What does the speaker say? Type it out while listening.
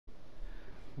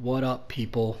What up,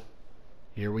 people?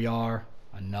 Here we are,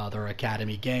 another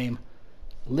academy game.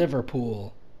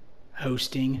 Liverpool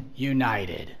hosting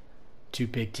United. Two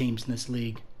big teams in this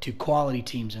league, two quality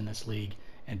teams in this league,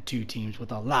 and two teams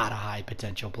with a lot of high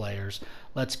potential players.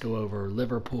 Let's go over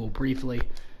Liverpool briefly.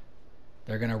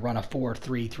 They're going to run a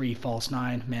 4-3-3 false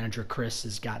nine. Manager Chris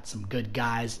has got some good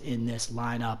guys in this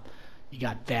lineup. You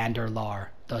got Van der Laar,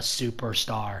 the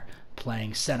superstar,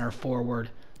 playing center forward.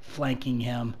 Flanking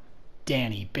him,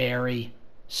 Danny Barry,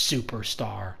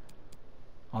 superstar.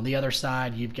 On the other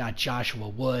side, you've got Joshua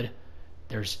Wood.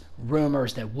 There's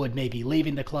rumors that Wood may be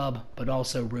leaving the club, but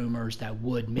also rumors that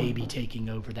Wood may be taking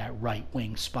over that right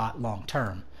wing spot long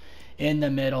term. In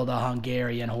the middle, the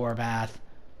Hungarian Horvath.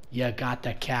 You got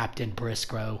the captain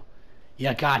Briscoe.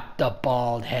 You got the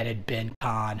bald-headed Ben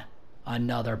Khan,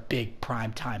 another big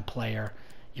primetime player.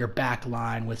 Your back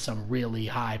line with some really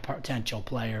high potential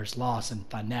players, Lawson,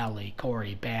 Fanelli,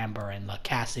 Corey Bamber, and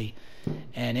Lacassie.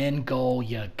 And in goal,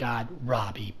 you got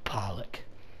Robbie Pollock.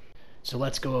 So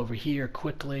let's go over here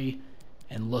quickly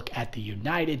and look at the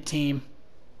United team.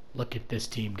 Look at this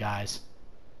team, guys.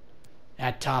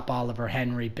 At top, Oliver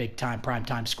Henry, big-time,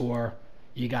 primetime scorer.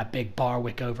 You got Big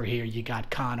Barwick over here. You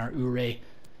got Connor Ure.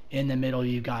 In the middle,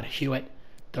 you got Hewitt,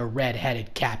 the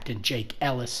red-headed captain, Jake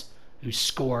Ellis, who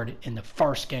scored in the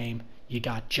first game. You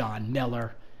got John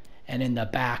Miller. And in the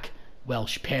back,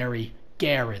 Welsh Perry,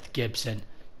 Gareth Gibson,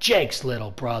 Jake's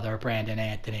little brother, Brandon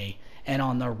Anthony. And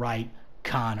on the right,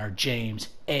 Connor James,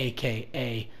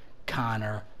 a.k.a.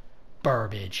 Connor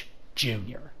Burbage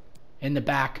Jr. In the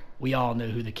back, we all know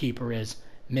who the keeper is,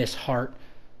 Miss Hart.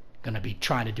 Going to be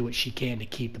trying to do what she can to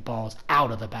keep the balls out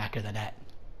of the back of the net.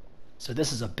 So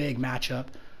this is a big matchup.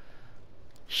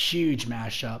 Huge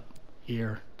matchup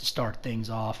here to start things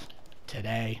off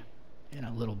today in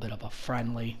a little bit of a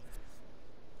friendly.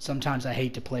 Sometimes I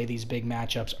hate to play these big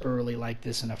matchups early like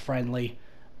this in a friendly,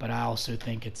 but I also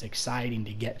think it's exciting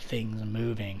to get things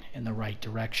moving in the right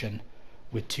direction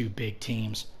with two big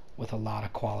teams with a lot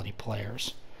of quality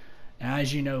players. Now,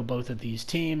 as you know, both of these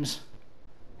teams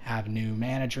have new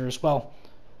managers. Well,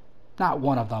 not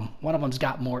one of them. One of them's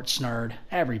got Mort Snerd.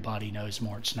 Everybody knows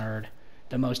Mort Snerd,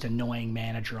 the most annoying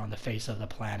manager on the face of the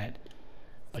planet.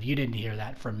 But you didn't hear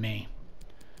that from me.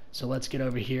 So let's get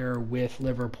over here with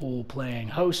Liverpool playing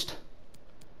host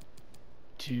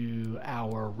to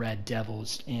our Red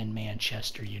Devils in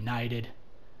Manchester United.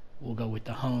 We'll go with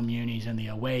the home unis and the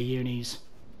away unis.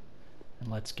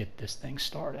 And let's get this thing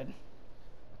started.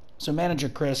 So manager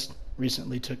Chris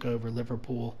recently took over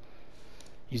Liverpool.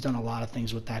 He's done a lot of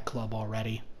things with that club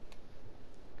already.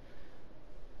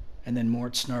 And then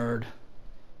Mort Snerd,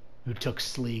 who took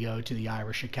Sligo to the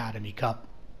Irish Academy Cup,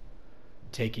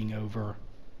 taking over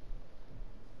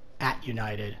at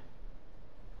United.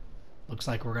 Looks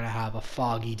like we're going to have a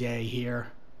foggy day here,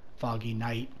 foggy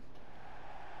night.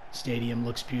 Stadium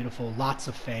looks beautiful. Lots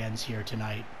of fans here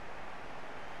tonight.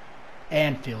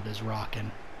 Anfield is rocking.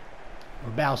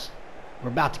 We're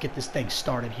about to get this thing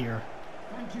started here.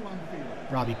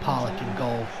 Robbie Pollock in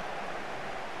goal.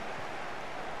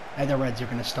 And the Reds are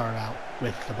going to start out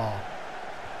with the ball.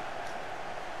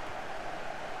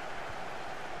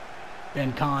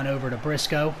 Ben Khan over to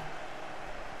Briscoe.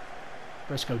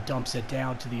 Briscoe dumps it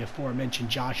down to the aforementioned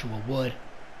Joshua Wood.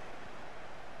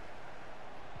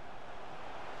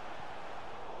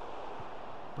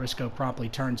 Briscoe promptly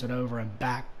turns it over, and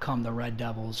back come the Red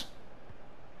Devils.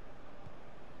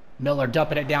 Miller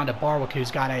dumping it down to Barwick,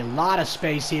 who's got a lot of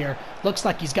space here. Looks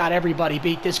like he's got everybody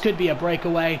beat. This could be a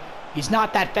breakaway. He's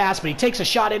not that fast, but he takes a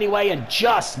shot anyway and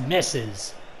just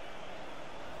misses.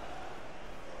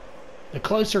 The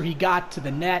closer he got to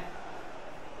the net,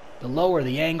 the lower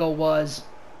the angle was.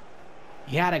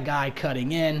 He had a guy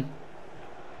cutting in.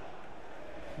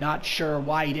 Not sure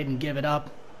why he didn't give it up,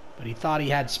 but he thought he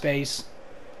had space.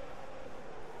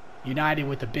 United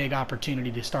with a big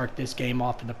opportunity to start this game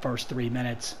off in the first 3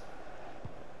 minutes.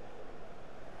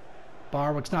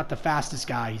 Barwick's not the fastest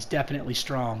guy. He's definitely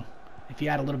strong. If he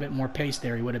had a little bit more pace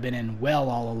there, he would have been in well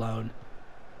all alone.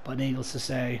 But needless to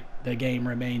say, the game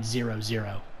remains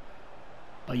 0-0.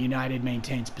 But United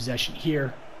maintains possession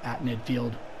here at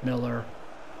midfield. Miller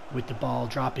with the ball,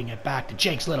 dropping it back to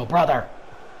Jake's little brother.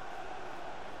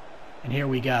 And here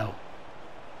we go.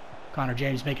 Connor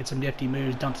James making some nifty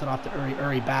moves, dumps it off to Uri.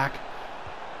 Uri back.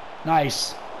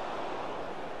 Nice.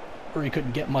 Uri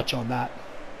couldn't get much on that.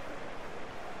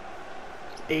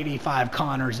 85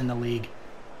 Connors in the league.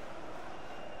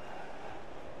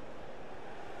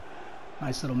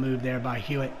 Nice little move there by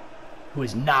Hewitt, who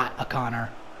is not a Connor,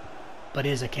 but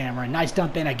is a Cameron. Nice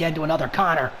dump in again to another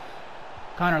Connor.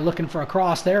 Connor looking for a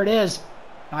cross. There it is.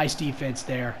 Nice defense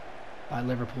there. by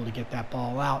Liverpool to get that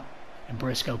ball out. And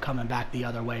Briscoe coming back the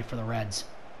other way for the Reds.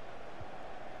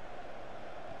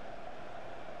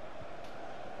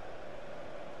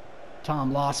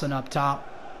 Tom Lawson up top.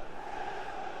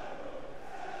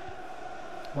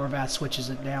 Horvath switches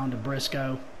it down to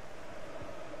Briscoe.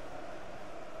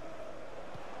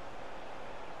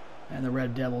 And the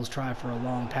Red Devils try for a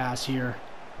long pass here,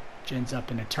 which ends up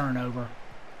in a turnover.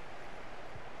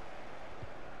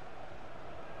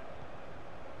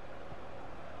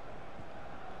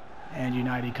 And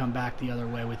United come back the other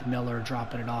way with Miller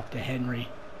dropping it off to Henry.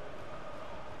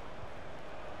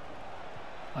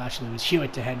 Well, actually, it was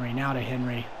Hewitt to Henry, now to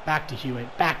Henry, back to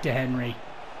Hewitt, back to Henry.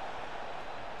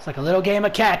 It's like a little game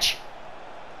of catch.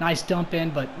 Nice dump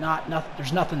in, but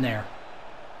there's nothing there.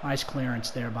 Nice clearance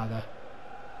there by the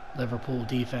Liverpool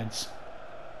defense.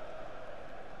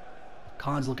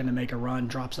 Kahn's looking to make a run,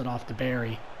 drops it off to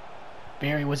Barry.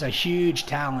 Barry was a huge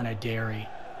talent at Derry.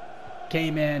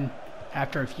 Came in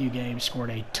after a few games, scored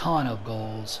a ton of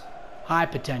goals. High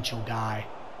potential guy.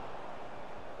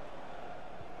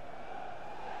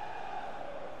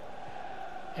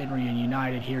 Henry and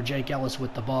United here. Jake Ellis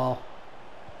with the ball.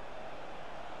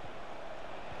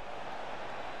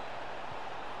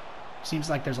 Seems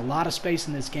like there's a lot of space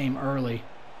in this game early.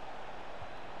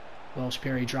 Welsh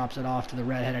Perry drops it off to the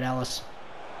red-headed Ellis.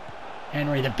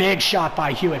 Henry, the big shot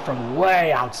by Hewitt from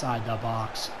way outside the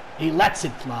box. He lets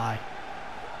it fly.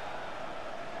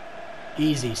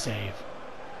 Easy save.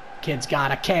 Kid's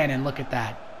got a cannon, look at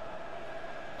that.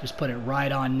 Just put it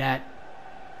right on net.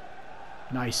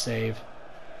 Nice save.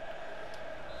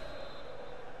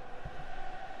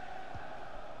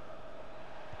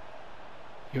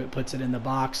 Hewitt puts it in the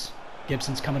box.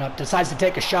 Gibson's coming up, decides to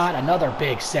take a shot. Another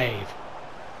big save.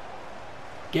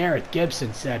 Gareth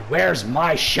Gibson said, "Where's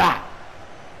my shot?"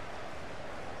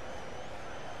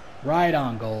 Right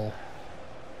on goal.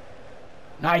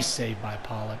 Nice save by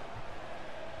Pollock.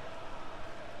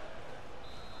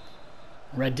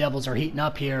 Red Devils are heating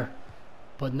up here,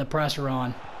 putting the pressure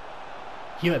on.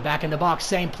 Hewitt back in the box,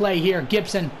 same play here.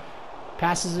 Gibson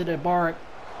passes it to Barrett.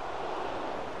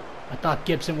 I thought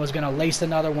Gibson was going to lace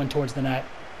another one towards the net.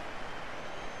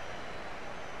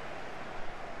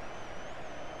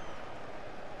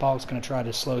 Pollock's going to try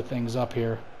to slow things up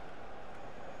here.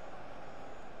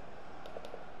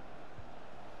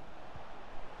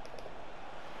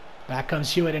 Back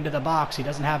comes Hewitt into the box. He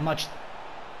doesn't have much.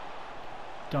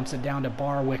 Dumps it down to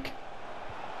Barwick.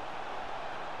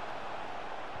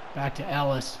 Back to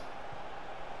Ellis.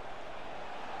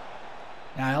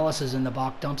 Now Ellis is in the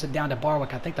box. Dumps it down to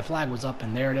Barwick. I think the flag was up,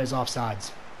 and there it is,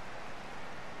 offsides.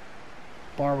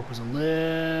 Barwick was a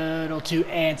little too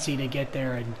antsy to get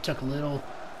there and took a little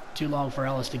too long for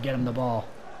Ellis to get him the ball.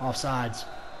 Offsides.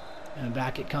 And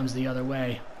back it comes the other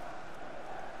way.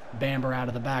 Bamber out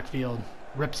of the backfield.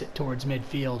 Rips it towards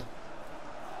midfield.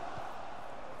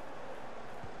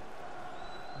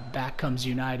 Back comes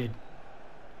United.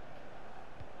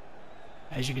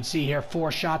 As you can see here,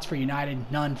 4 shots for United,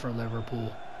 none for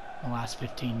Liverpool in the last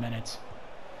 15 minutes.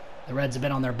 The Reds have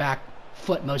been on their back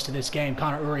foot most of this game.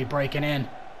 Connor Uri breaking in.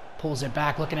 Pulls it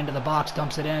back, looking into the box,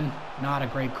 dumps it in. Not a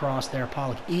great cross there.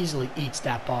 Pollock easily eats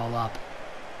that ball up.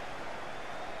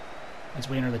 As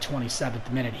we enter the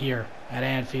 27th minute here at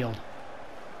Anfield.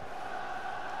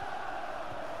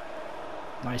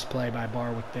 Nice play by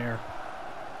Barwick there.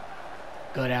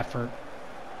 Good effort.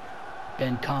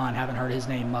 Ben Kahn, haven't heard his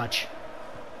name much.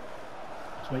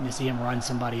 Just waiting to see him run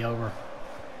somebody over.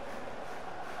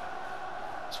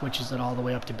 Switches it all the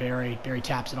way up to Barry. Barry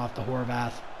taps it off to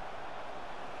Horvath.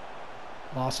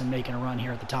 Lawson making a run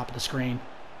here at the top of the screen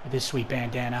with his sweet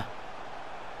bandana.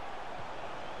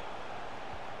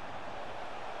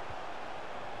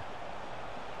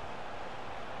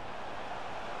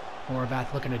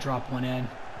 Horvath looking to drop one in.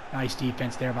 Nice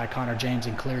defense there by Connor James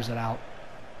and clears it out.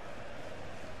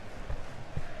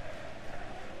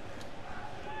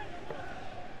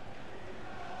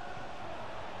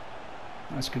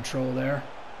 Nice control there.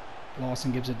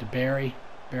 Lawson gives it to Barry.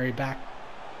 Barry back.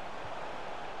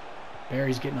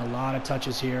 Barry's getting a lot of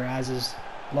touches here, as is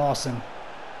Lawson.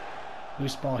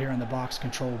 Loose ball here in the box,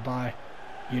 controlled by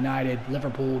United.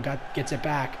 Liverpool gets it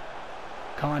back.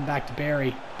 Kahn back to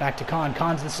Barry. Back to Kahn.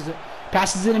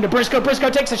 Passes it into Briscoe. Briscoe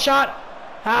takes a shot.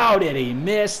 How did he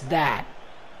miss that?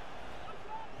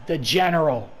 The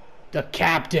general. The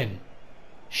captain.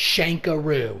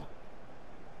 Shankaroo.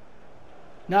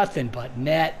 Nothing but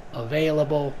net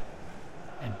available.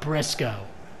 And Briscoe.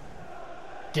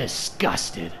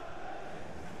 Disgusted.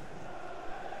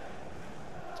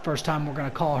 First time we're going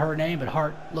to call her name, but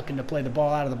Hart looking to play the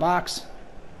ball out of the box.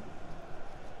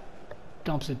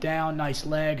 Dumps it down. Nice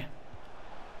leg.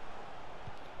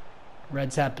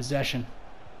 Reds have possession.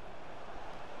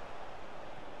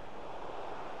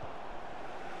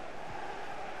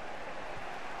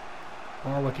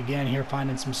 Barwick again here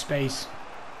finding some space.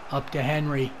 Up to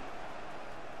Henry.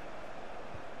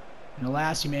 In the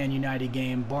last Man United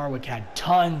game, Barwick had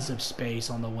tons of space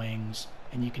on the wings.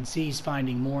 And you can see he's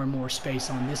finding more and more space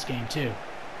on this game too.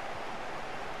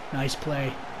 Nice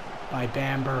play by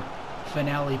Bamber.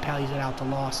 Finelli pallies it out to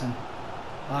Lawson.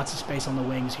 Lots of space on the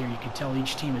wings here. You can tell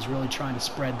each team is really trying to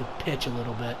spread the pitch a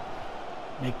little bit.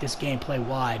 Make this game play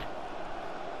wide.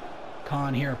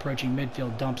 Kahn here approaching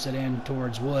midfield, dumps it in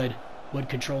towards Wood. Wood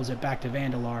controls it back to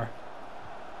Vandelar.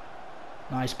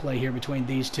 Nice play here between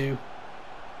these two.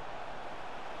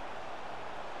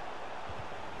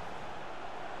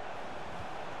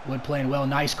 Wood playing well.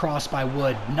 Nice cross by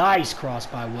Wood. Nice cross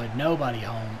by Wood. Nobody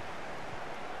home.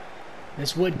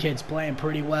 This Wood kid's playing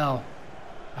pretty well.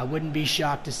 I wouldn't be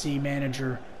shocked to see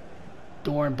manager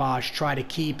Dornbosch try to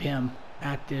keep him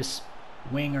at this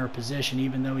winger position,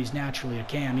 even though he's naturally a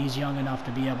cam. He's young enough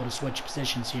to be able to switch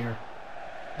positions here.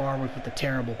 Barwick with a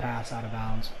terrible pass out of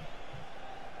bounds.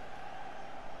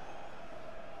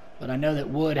 But I know that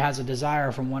Wood has a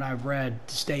desire, from what I've read,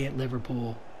 to stay at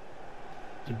Liverpool.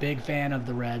 He's a big fan of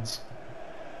the Reds.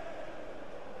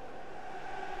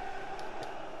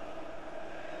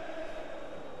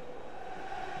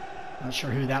 Not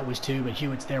sure who that was to, but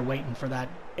Hewitt's there waiting for that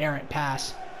errant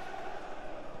pass.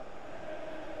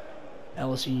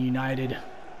 LSU United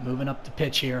moving up the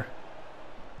pitch here.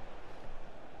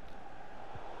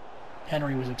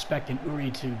 Henry was expecting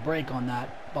Uri to break on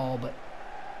that ball, but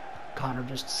Connor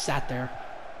just sat there.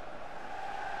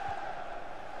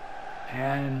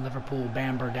 And Liverpool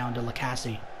Bamber down to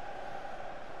Lacassie.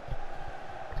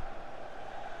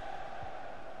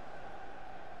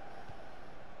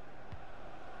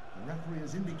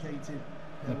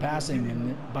 The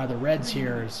passing by the Reds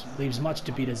here leaves much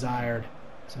to be desired.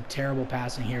 Some terrible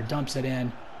passing here. Dumps it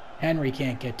in. Henry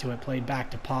can't get to it. Played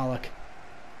back to Pollock.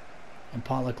 And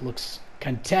Pollock looks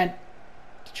content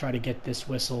to try to get this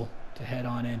whistle to head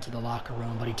on into the locker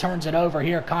room. But he turns it over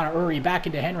here. Connor Uri back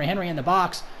into Henry. Henry in the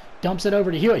box. Dumps it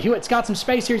over to Hewitt. Hewitt's got some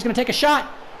space here. He's going to take a shot.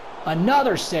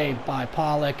 Another save by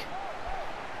Pollock.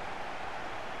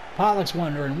 Pollock's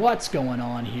wondering what's going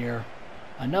on here.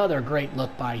 Another great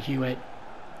look by Hewitt.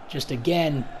 Just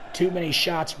again, too many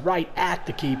shots right at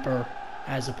the keeper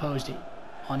as opposed to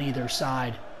on either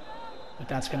side. But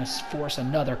that's going to force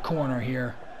another corner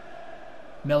here.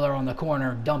 Miller on the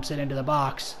corner, dumps it into the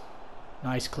box.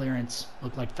 Nice clearance.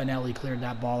 Looked like Finelli cleared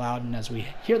that ball out, and as we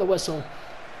hear the whistle,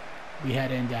 we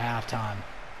head into halftime.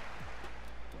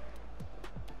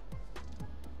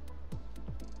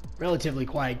 Relatively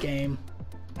quiet game,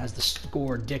 as the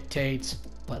score dictates,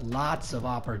 but lots of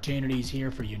opportunities here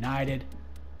for United.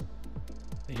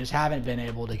 They just haven't been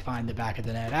able to find the back of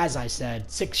the net. As I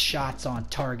said, 6 shots on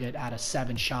target out of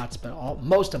 7 shots, but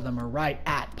most of them are right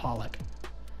at Pollock.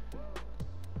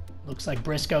 Looks like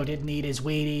Briscoe didn't eat his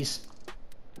Wheaties.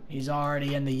 He's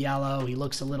already in the yellow. He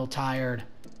looks a little tired.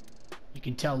 You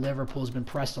can tell Liverpool's been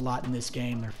pressed a lot in this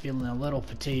game. They're feeling a little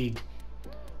fatigued.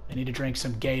 They need to drink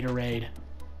some Gatorade.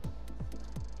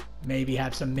 Maybe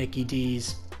have some Mickey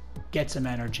D's. Get some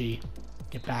energy.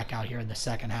 Get back out here in the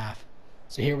second half.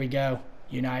 So here we go.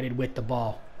 United with the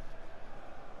ball.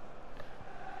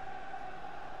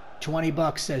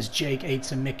 $20 says Jake ate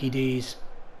some Mickey D's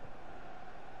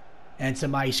and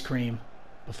some ice cream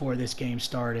before this game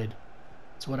started.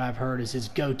 That's what I've heard is his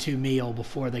go-to meal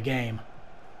before the game.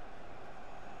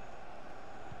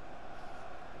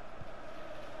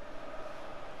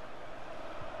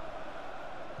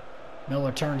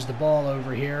 Miller turns the ball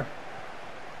over here.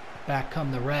 Back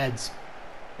come the Reds.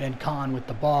 Ben Kahn with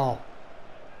the ball.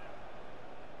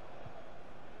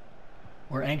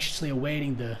 We're anxiously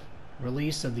awaiting the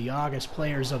release of the August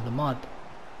Players of the Month.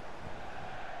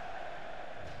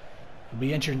 It'll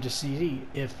be interesting to see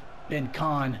if Ben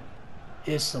Kahn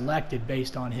is selected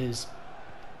based on his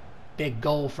big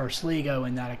goal for Sligo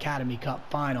in that Academy Cup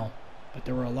final. But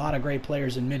there were a lot of great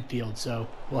players in midfield, so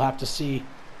we'll have to see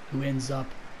who ends up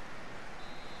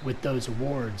with those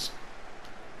awards.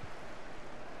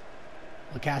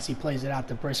 Lacassie plays it out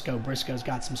to Briscoe. Briscoe's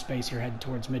got some space here heading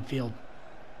towards midfield.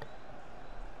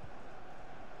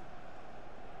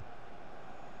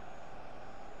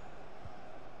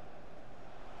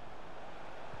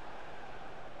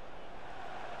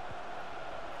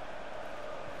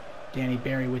 Danny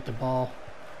Berry with the ball.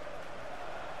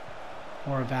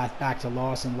 Horvath back to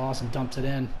Lawson. Lawson dumps it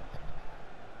in.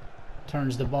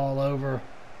 Turns the ball over.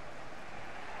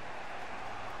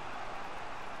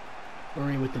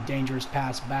 Uri with the dangerous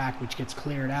pass back, which gets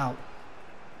cleared out.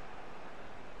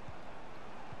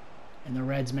 And the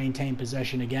Reds maintain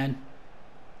possession again.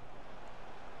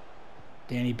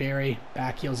 Danny Barry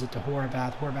back heels it to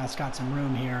Horvath. Horvath's got some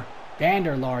room here.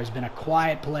 Vanderlaar has been a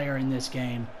quiet player in this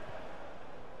game.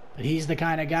 But he's the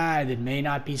kind of guy that may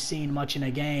not be seen much in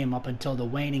a game up until the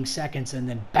waning seconds, and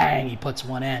then bang, he puts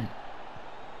one in.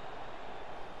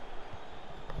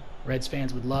 Reds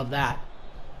fans would love that.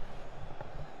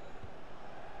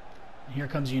 And here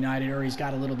comes United. Uri's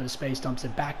got a little bit of space, dumps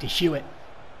it back to Hewitt.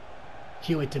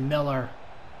 Hewitt to Miller.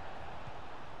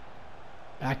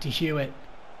 Back to Hewitt.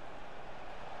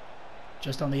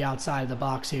 Just on the outside of the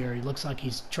box here. He looks like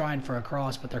he's trying for a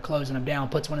cross, but they're closing him down.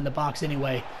 Puts one in the box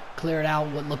anyway. Cleared out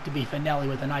what looked to be Finelli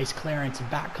with a nice clearance. And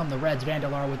back come the Reds.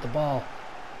 Vanderlaar with the ball.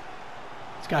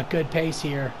 He's got good pace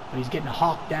here, but he's getting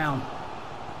hawked down.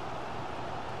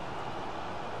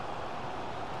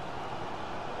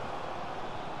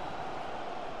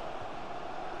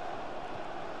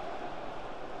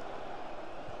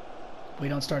 We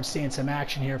don't start seeing some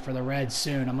action here for the Reds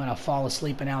soon, I'm going to fall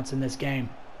asleep announcing this game.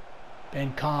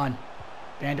 Ben Kahn.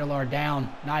 Vanderlaar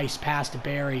down. Nice pass to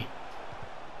Barry.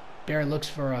 Barry looks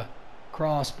for a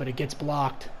cross, but it gets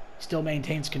blocked. Still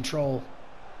maintains control.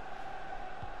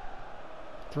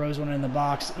 Throws one in the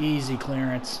box. Easy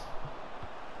clearance.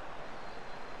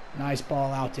 Nice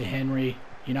ball out to Henry.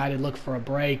 United look for a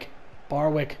break.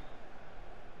 Barwick.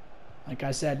 Like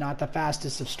I said, not the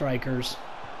fastest of strikers.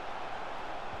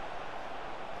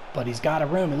 But he's got a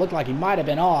room. It looked like he might have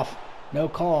been off. No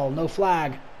call, no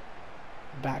flag.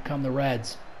 Back come the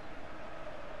Reds.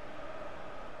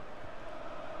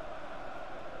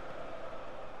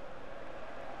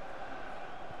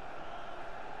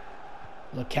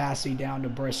 Lucassi down to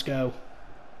Briscoe.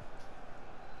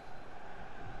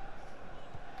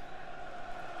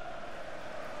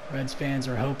 Reds fans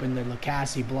are hoping that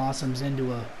Lucassi blossoms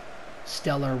into a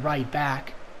stellar right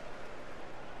back.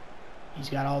 He's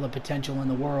got all the potential in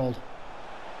the world.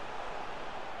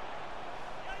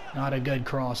 Not a good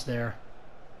cross there.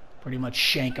 Pretty much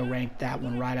Shanka-ranked that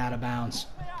one right out of bounds.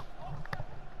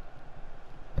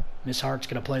 Miss Hart's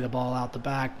going to play the ball out the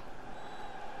back.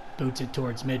 Boots it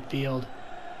towards midfield.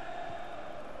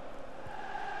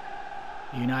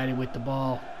 United with the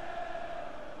ball.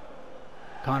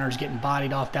 Connor's getting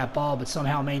bodied off that ball, but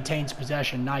somehow maintains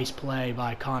possession. Nice play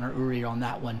by Connor Uri on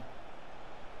that one.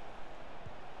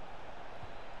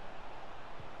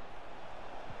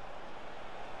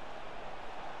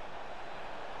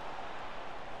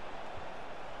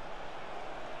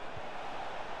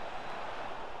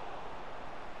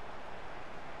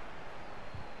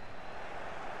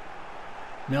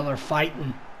 Miller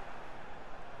fighting.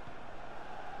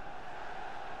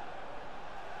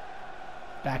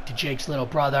 Back to Jake's little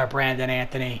brother, Brandon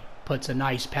Anthony. Puts a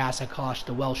nice pass across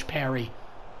to Welsh Perry.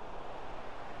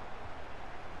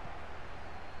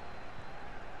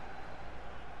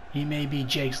 He may be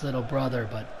Jake's little brother,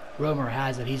 but rumor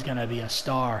has it he's going to be a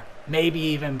star. Maybe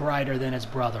even brighter than his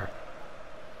brother.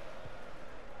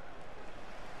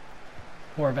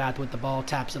 Horvath with the ball,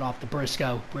 taps it off to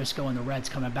Briscoe. Briscoe and the Reds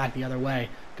coming back the other way.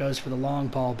 Goes for the long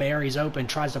ball. Barry's open,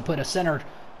 tries to put a center.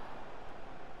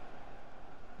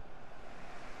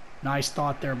 Nice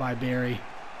thought there by Barry.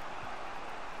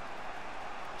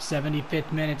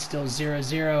 75th minute, still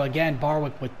 0-0. Again,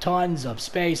 Barwick with tons of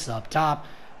space up top.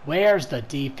 Where's the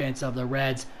defense of the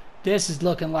Reds? This is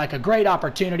looking like a great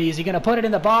opportunity. Is he going to put it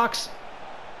in the box?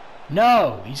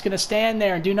 No, he's going to stand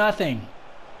there and do nothing.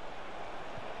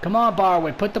 Come on,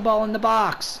 Barwick, put the ball in the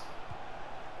box.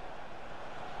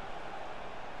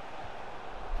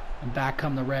 And back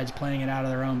come the Reds, playing it out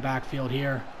of their own backfield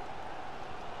here.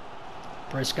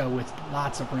 Briscoe with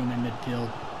lots of room in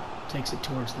midfield. Takes it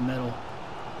towards the middle.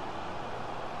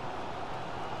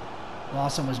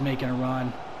 Lawson was making a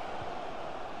run.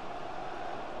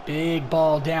 Big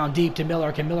ball down deep to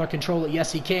Miller. Can Miller control it?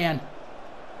 Yes, he can.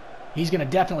 He's going to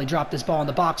definitely drop this ball in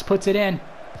the box. Puts it in.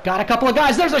 Got a couple of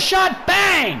guys. There's a shot.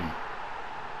 Bang!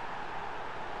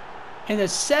 In the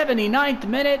 79th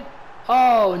minute.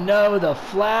 Oh, no. The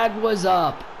flag was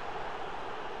up.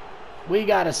 We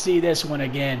got to see this one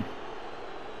again.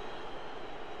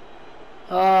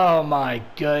 Oh, my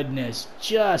goodness.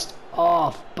 Just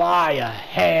off by a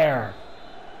hair.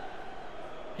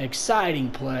 Exciting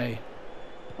play.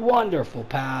 Wonderful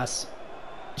pass.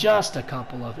 Just a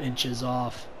couple of inches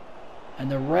off. And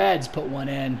the Reds put one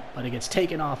in, but it gets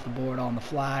taken off the board on the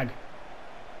flag.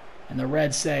 And the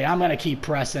Reds say, I'm going to keep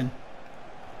pressing.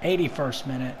 81st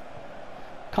minute.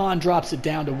 Kahn drops it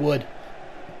down to Wood.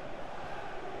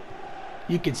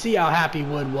 You can see how happy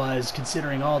Wood was,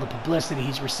 considering all the publicity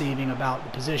he's receiving about the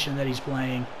position that he's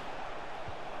playing.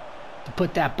 To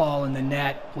put that ball in the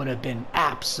net would have been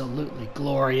absolutely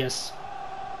glorious.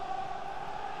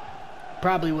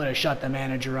 Probably would have shut the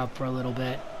manager up for a little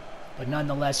bit. But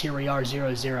nonetheless, here we are,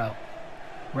 0-0.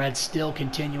 Reds still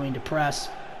continuing to press.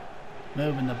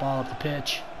 Moving the ball up the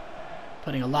pitch.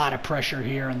 Putting a lot of pressure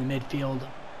here in the midfield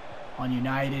on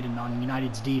United and on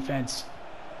United's defense.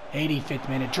 85th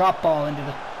minute. Drop ball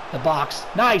into the box.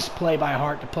 Nice play by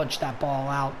Hart to punch that ball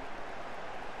out.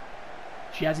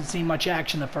 She hasn't seen much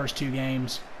action the first 2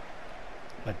 games.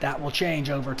 But that will change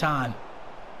over time.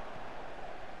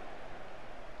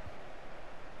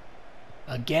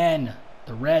 Again,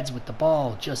 the Reds with the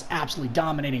ball just absolutely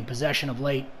dominating possession of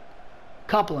late.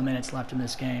 Couple of minutes left in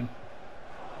this game.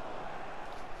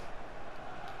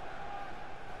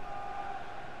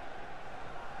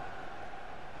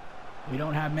 We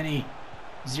don't have many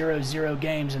 0-0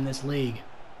 games in this league.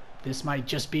 This might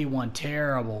just be one.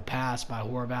 Terrible pass by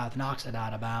Horvath. Knocks it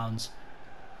out of bounds.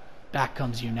 Back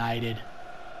comes United.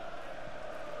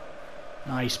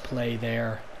 Nice play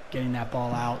there. Getting that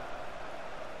ball out.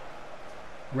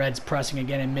 Reds pressing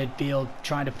again in midfield.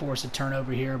 Trying to force a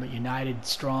turnover here, but United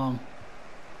strong.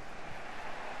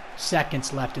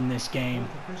 Seconds left in this game.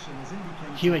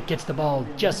 Hewitt gets the ball.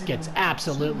 Just gets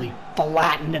absolutely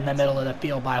flattened in the middle of the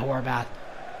field by Horvath.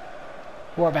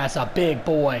 Horvath's a big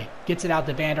boy. Gets it out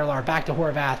to Vanderlaar. Back to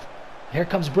Horvath. Here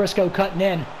comes Briscoe cutting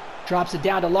in. Drops it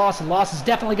down to Lawson. Lawson's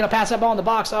definitely going to pass that ball in the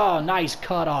box. Oh, nice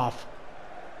cut off.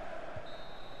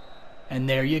 And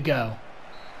there you go.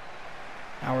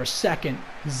 Our second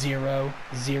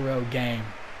 0-0 game.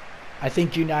 I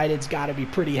think United's got to be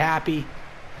pretty happy.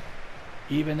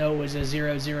 Even though it was a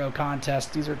 0-0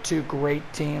 contest, these are 2 great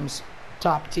teams.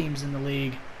 Top teams in the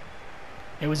league.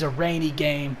 It was a rainy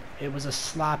game. It was a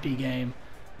sloppy game.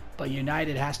 But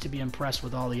United has to be impressed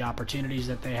with all the opportunities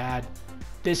that they had.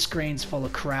 This screen's full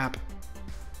of crap.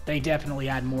 They definitely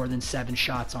had more than 7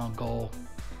 shots on goal.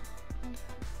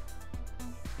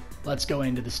 Let's go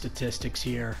into the statistics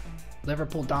here.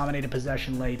 Liverpool dominated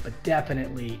possession late, but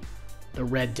definitely the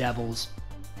Red Devils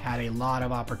had a lot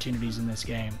of opportunities in this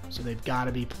game. So they've got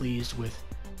to be pleased with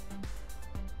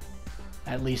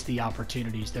at least the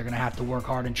opportunities. They're going to have to work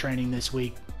hard in training this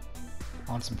week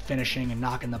on some finishing and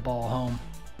knocking the ball home.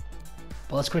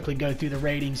 But let's quickly go through the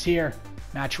ratings here.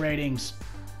 Match ratings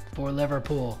for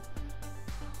Liverpool.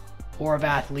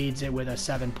 Horvath leads it with a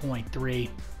 7.3.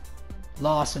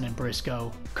 Lawson and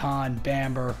Briscoe, Kahn,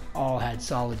 Bamber all had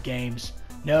solid games.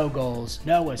 No goals,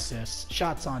 no assists,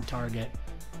 shots on target.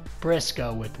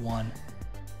 Briscoe with 1.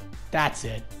 That's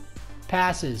it.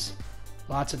 Passes.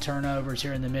 Lots of turnovers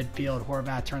here in the midfield.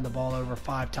 Horvath turned the ball over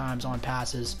 5 times on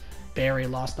passes. Barry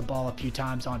lost the ball a few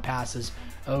times on passes.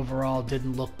 Overall,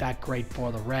 didn't look that great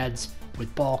for the Reds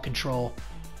with ball control.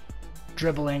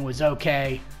 Dribbling was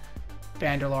okay.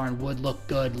 Vanderlaar and Wood looked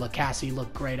good. Lacassie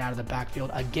looked great out of the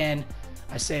backfield. Again,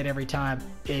 I say it every time,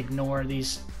 ignore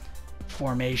these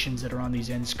formations that are on these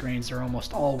end screens. They're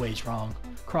almost always wrong.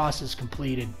 Crosses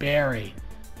completed. Barry.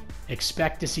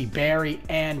 Expect to see Barry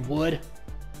and Wood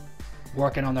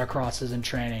working on their crosses in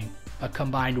training. A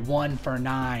combined 1 for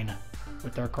 9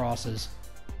 with their crosses.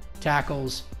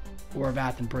 Tackles.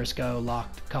 Horvath and Briscoe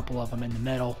locked a couple of them in the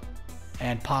middle.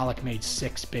 And Pollock made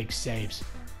 6 big saves.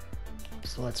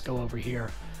 So let's go over here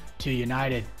to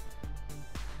United.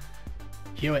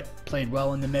 Hewitt played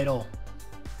well in the middle.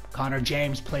 Connor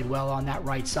James played well on that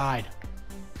right side.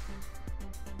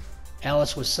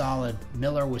 Ellis was solid.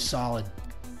 Miller was solid.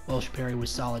 Welsh Perry was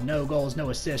solid. No goals, no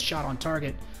assists. Shot on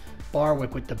target.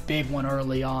 Barwick with the big one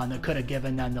early on that could have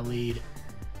given them the lead.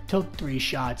 Took 3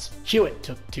 shots. Hewitt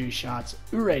took 2 shots.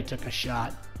 Ure took a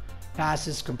shot.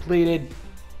 Passes completed.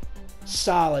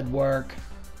 Solid work.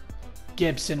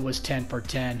 Gibson was 10 for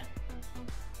 10.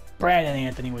 Brandon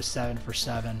Anthony was 7 for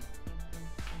 7.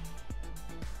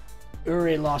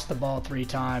 Ure lost the ball 3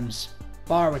 times.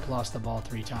 Barwick lost the ball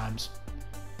 3 times.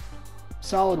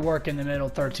 Solid work in the middle,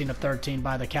 13 of 13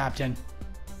 by the captain.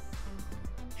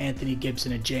 Anthony,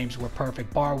 Gibson, and James were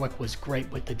perfect. Barwick was great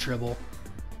with the dribble.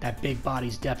 That big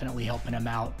body's definitely helping him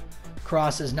out.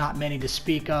 Crosses, not many to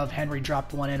speak of. Henry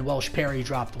dropped 1 in. Welsh Perry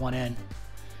dropped 1 in.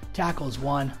 Tackles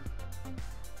 1.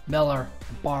 Miller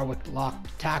and Barwick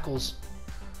locked tackles.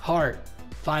 Hart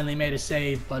finally made a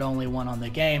save, but only 1 on the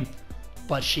game.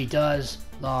 But she does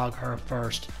log her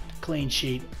first clean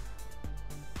sheet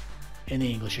in the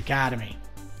English Academy.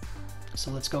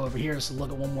 So let's go over here just to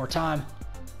look at one more time.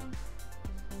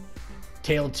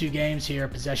 Tale of 2 games here.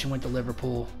 Possession went to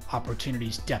Liverpool.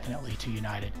 Opportunities definitely to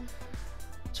United.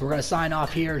 So we're going to sign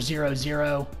off here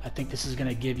 0-0. I think this is going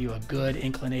to give you a good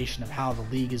inclination of how the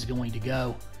league is going to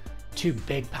go. 2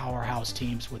 big powerhouse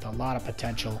teams with a lot of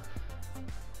potential.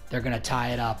 They're going to tie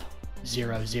it up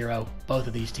 0-0. Both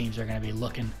of these teams are going to be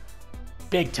looking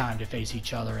big time to face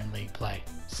each other in league play.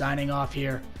 Signing off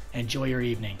here. Enjoy your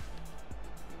evening.